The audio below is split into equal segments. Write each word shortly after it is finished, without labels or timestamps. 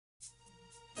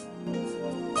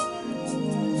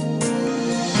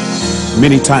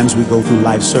Many times we go through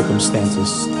life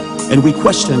circumstances and we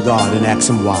question God and ask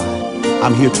him why.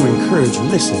 I'm here to encourage you.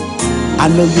 Listen, I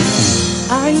know you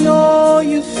feel. I know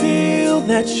you feel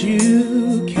that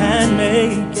you can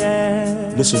make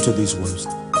it. Listen to these words.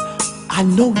 I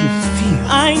know you feel.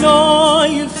 I know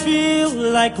you feel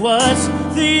like what's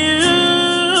the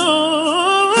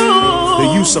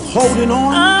use of holding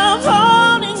on. I'm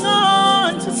holding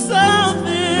on to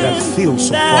something that feels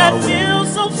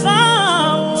so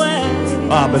far away.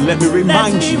 But let me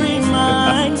remind you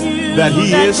that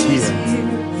he is here.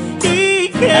 He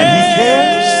cares. And he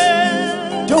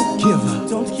cares. Don't give up.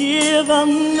 Don't give up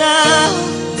now.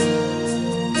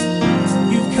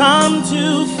 You've come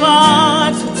too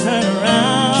far to turn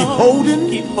around. Keep holding.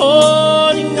 Keep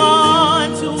holding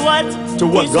on to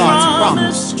what God's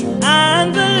promised you.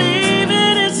 And believe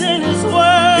it is in his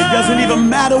word. It doesn't even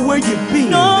matter where you've been.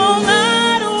 No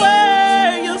matter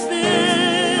where you've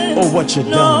been. Or what you've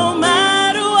done. No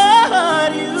matter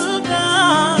what you've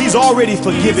done. He's already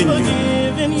forgiven you.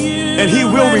 And he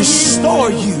will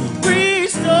restore you.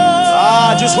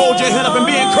 Just hold your head up and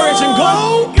be encouraged and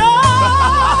go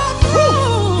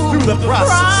through the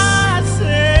process.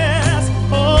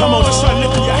 Come on, just start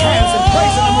lifting your hands and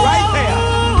praising him right there.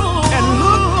 And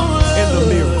look in the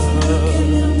mirror.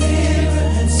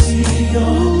 And see your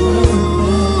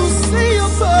purpose. See your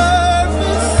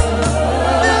purpose.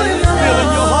 Feel in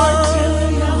your heart.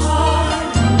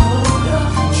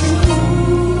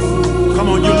 Come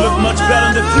on, you look much better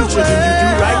in the future than you do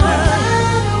right now.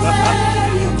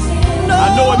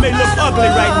 I know it may look ugly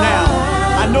right now.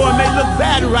 I know it may look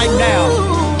bad right now.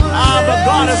 But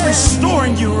God is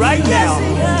restoring you right now.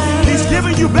 He's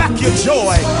giving you back your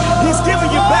joy. He's giving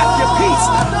you back your peace.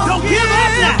 Don't give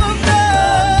up now.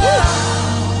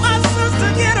 My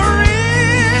sister, get a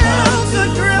real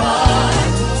good grip.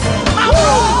 My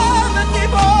brother,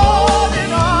 keep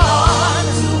holding on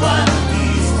to what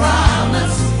he's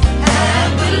promised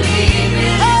and believe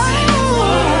it is in his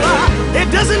word. It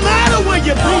doesn't matter where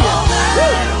you've been.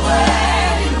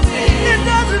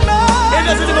 It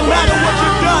doesn't even matter what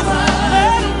you've done.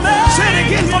 Say it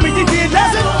again for me, DP. It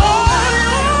doesn't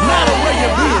matter where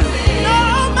you've been.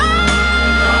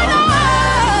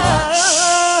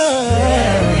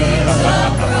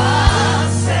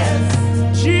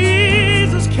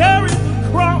 Jesus carried the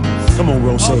cross. Come on,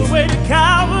 Rose. All the way to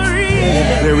Calvary.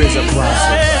 There is a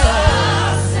process.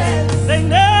 They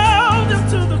nailed him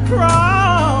to the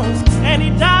cross, and he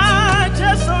died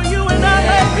just so you and I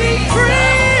may be free.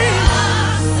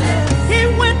 He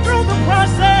went through the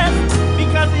process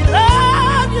because he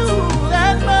loved you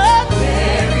that much.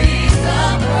 There is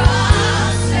a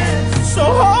process. So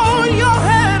hold your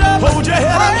head up. Hold your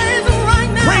head up. Praise him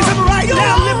right now. Praise him right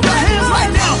now. Lift your hands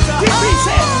right now. DP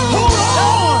said, hold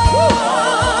on.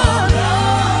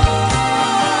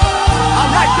 I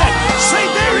like that. Say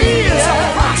there is a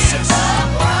process.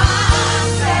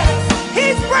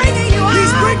 He's bringing you out.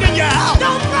 He's bringing you out.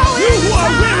 Don't throw it. You who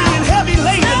are weary and heavy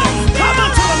laden, come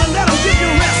unto him and let him give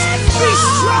you rest. Be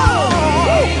strong.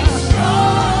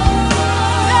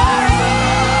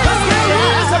 There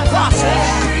is a process.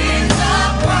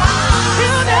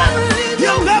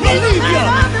 He'll never leave you.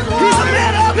 He's a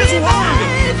man of his word.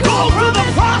 Go through the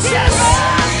process.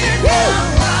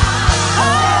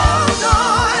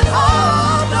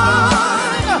 Hold on.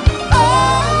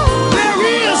 There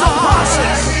is a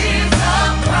process.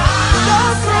 Go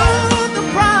through the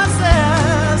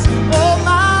process. Oh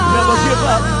my. Never give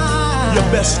up. Your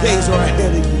best days are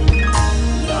ahead of you.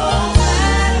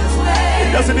 It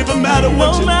doesn't even matter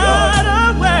what you've done.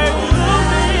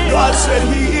 God said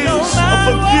he is a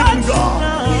forgiving God.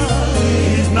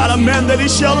 He's not a man that he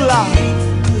shall lie,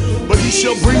 but he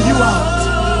shall bring you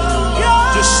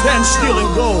out. Just stand still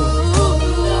and go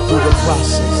through the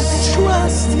process.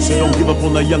 So don't give up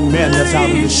on the young man that's out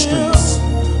in the streets.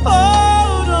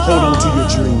 Hold on to your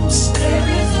dreams.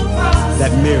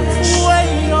 That marriage,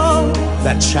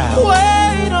 that child,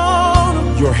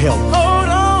 your health.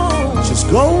 Just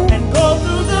go and go through